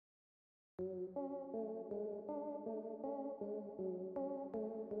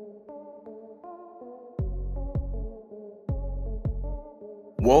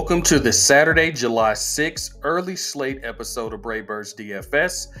Welcome to the Saturday, July 6th early slate episode of Brave Birds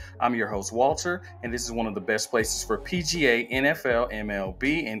DFS. I'm your host, Walter, and this is one of the best places for PGA, NFL,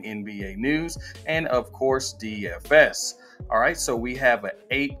 MLB, and NBA news, and of course, DFS. All right, so we have an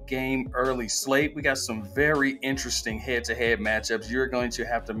 8-game early slate. We got some very interesting head-to-head matchups. You're going to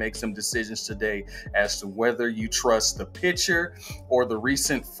have to make some decisions today as to whether you trust the pitcher or the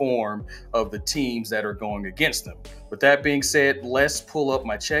recent form of the teams that are going against them. With that being said, let's pull up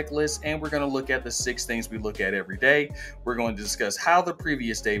my checklist and we're going to look at the 6 things we look at every day. We're going to discuss how the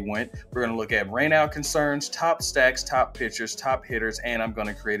previous day went. We're going to look at rainout concerns, top stacks, top pitchers, top hitters, and I'm going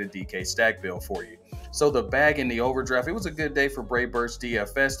to create a DK stack build for you. So the bag in the overdraft, it was a good day for Brave Birds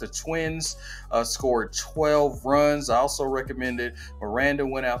DFS. The Twins scored 12 runs. I also recommended Miranda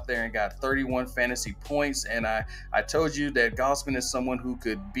went out there and got 31 fantasy points. And I told you that Gossman is someone who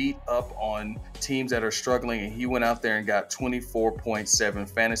could beat up on teams that are struggling. And he went out there and got 24.7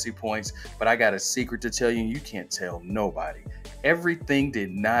 fantasy points. But I got a secret to tell you, and you can't tell nobody. Everything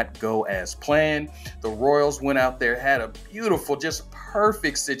did not go as planned. The Royals went out there, had a beautiful, just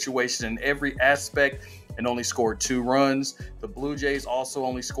perfect situation in every aspect, and only scored 2 runs. The Blue Jays also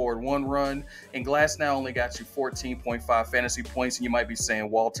only scored 1 run, and Glasnow only got you 14.5 fantasy points. And you might be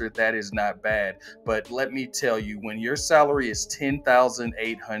saying, Walter, that is not bad. But let me tell you, when your salary is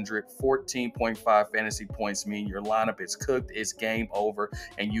 $10,800, 14.5 fantasy points mean your lineup is cooked, it's game over,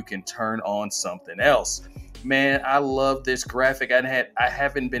 and you can turn on something else. Man, I love this graphic. I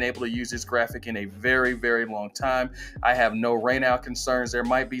haven't been able to use this graphic in a very, very long time. I have no rainout concerns. There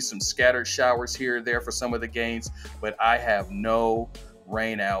might be some scattered showers here or there for some of the games, but I have no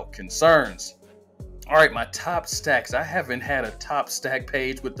rainout concerns. All right, my top stacks. I haven't had a top stack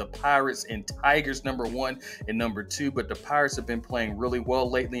page with the Pirates and Tigers number 1 and number 2, but the Pirates have been playing really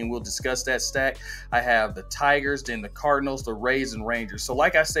well lately, and we'll discuss that stack. I have the Tigers, then the Cardinals, the Rays, and Rangers. So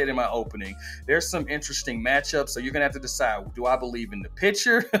like I said in my opening, there's some interesting matchups, so you're going to have to decide, do I believe in the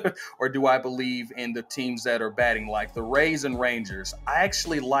pitcher or do I believe in the teams that are batting, like the Rays and Rangers? I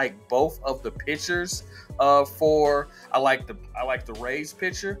actually like both of the pitchers. I like the Rays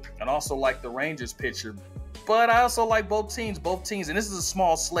pitcher and also like the Rangers pitcher, but I also like both teams, and this is a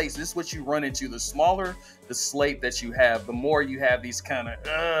small slate, so this is what you run into. The smaller the slate that you have, the more you have these kind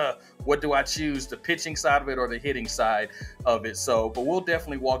of what do I choose, the pitching side of it or the hitting side of it. So but we'll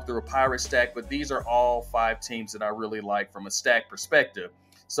definitely walk through a Pirate stack, but these are all 5 teams that I really like from a stack perspective.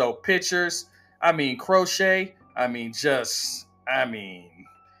 So pitchers, Crochet,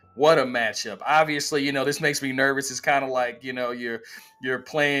 what a matchup. Obviously, this makes me nervous. It's kind of like, you're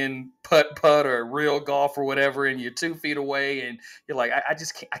playing putt-putt or real golf or whatever, and you're 2 feet away, and you're like, I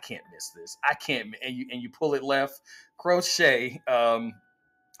can't miss this. I can't. And you pull it left. Crochet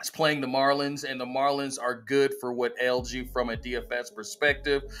is playing the Marlins, and the Marlins are good for what ails you from a DFS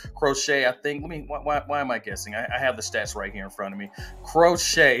perspective. Crochet, I think, why am I guessing? I have the stats right here in front of me.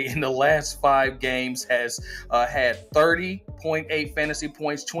 Crochet in the last 5 games has had 30.8 fantasy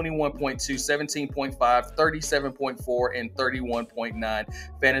points, 21.2, 17.5, 37.4, and 31.9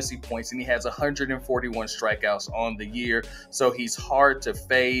 fantasy points, and he has 141 strikeouts on the year. So he's hard to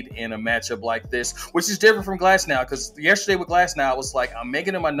fade in a matchup like this, which is different from Glasnow, because yesterday with Glasnow, I was like, I'm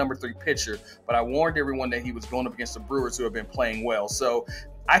making him my number 3 pitcher, but I warned everyone that he was going up against the Brewers, who have been playing well. So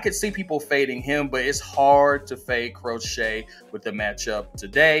I could see people fading him, but it's hard to fade Crochet with the matchup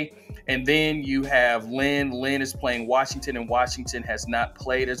today. And then you have Lynn. Lynn is playing Washington, and Washington has not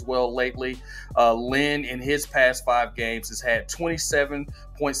played as well lately. Lynn, in his past 5 games, has had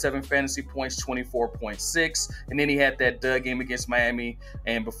 27.7 fantasy points, 24.6. And then he had that dud game against Miami.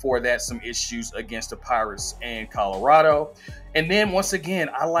 And before that, some issues against the Pirates and Colorado. And then, once again,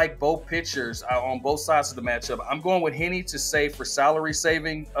 I like both pitchers on both sides of the matchup. I'm going with Henny to save for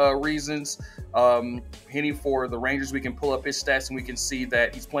salary-saving reasons. Henny for the Rangers, we can pull up his stats and we can see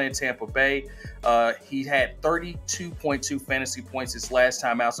that he's playing Tampa Bay. He had 32.2 fantasy points his last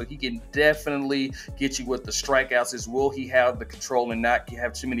time out, so he can definitely get you with the strikeouts. As will he have the control and not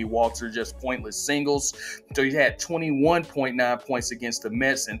have too many walks or just pointless singles. So he had 21.9 points against the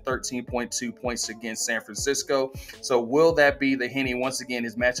Mets and 13.2 points against San Francisco. So will that be the Henny? Once again,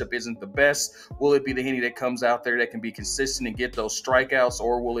 his matchup isn't the best. Will it be the Henny that comes out there that can be consistent and get those strikeouts,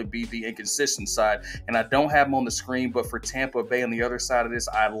 or will it be the inconsistent side? And I don't have him on the screen, but for Tampa Bay on the other side of this,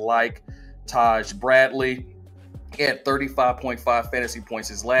 I like Taj Bradley. He had 35.5 fantasy points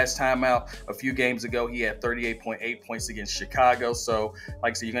his last time out. A few games ago, he had 38.8 points against Chicago. So,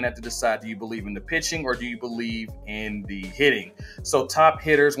 like I said, you're going to have to decide, do you believe in the pitching or do you believe in the hitting? So, top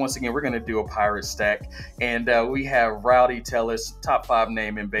hitters, once again, we're going to do a pirate stack. And we have Rowdy Tellez, top 5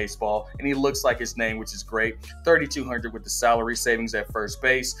 name in baseball. And he looks like his name, which is great. 3,200 with the salary savings at first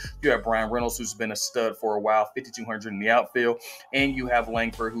base. You have Brian Reynolds, who's been a stud for a while, 5,200 in the outfield. And you have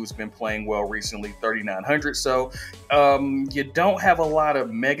Langford, who's been playing well recently, 3,900. So, you don't have a lot of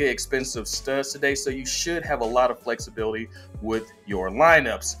mega expensive studs today, so you should have a lot of flexibility with your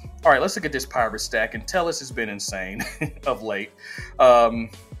lineups. All right, let's look at this pirate stack, and Tellez has been insane of late.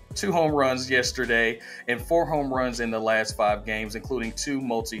 2 home runs yesterday and 4 home runs in the last 5 games, including 2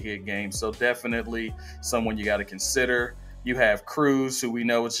 multi-hit games. So definitely someone you got to consider. You have Cruz, who we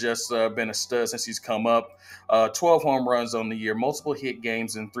know has just been a stud since he's come up. 12 home runs on the year, multiple hit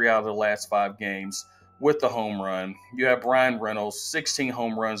games in 3 out of the last 5 games with the home run. You have Brian Reynolds, 16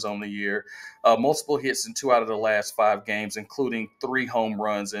 home runs on the year, multiple hits in 2 out of the last 5 games, including 3 home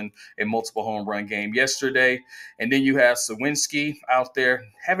runs in a multiple home run game yesterday. And then you have Sawinski out there.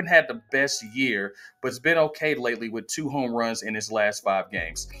 Haven't had the best year, but it's been okay lately with 2 home runs in his last 5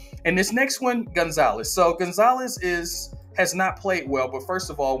 games. And this next one, Gonzalez. So Gonzalez has not played well, but first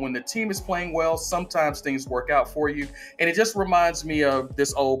of all, when the team is playing well, sometimes things work out for you. And it just reminds me of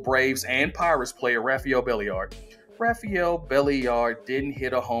this old Braves and Pirates player, Rafael Belliard. Rafael Belliard didn't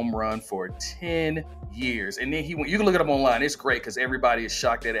hit a home run for 10 years. And then you can look it up online. It's great because everybody is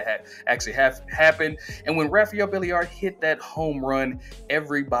shocked that it actually happened. And when Rafael Belliard hit that home run,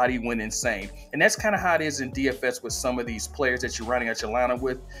 everybody went insane. And that's kind of how it is in DFS with some of these players that you're running at your lineup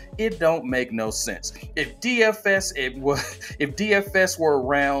with. It don't make no sense. If DFS were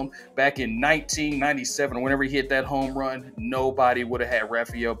around back in 1997, whenever he hit that home run, nobody would have had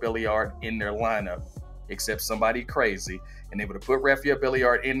Rafael Belliard in their lineup, except somebody crazy, and they would have put Rafael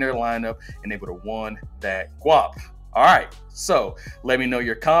Belliard in their lineup, and they would have won that guap. All right, so let me know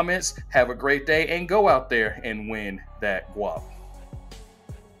your comments. Have a great day, and go out there and win that guap.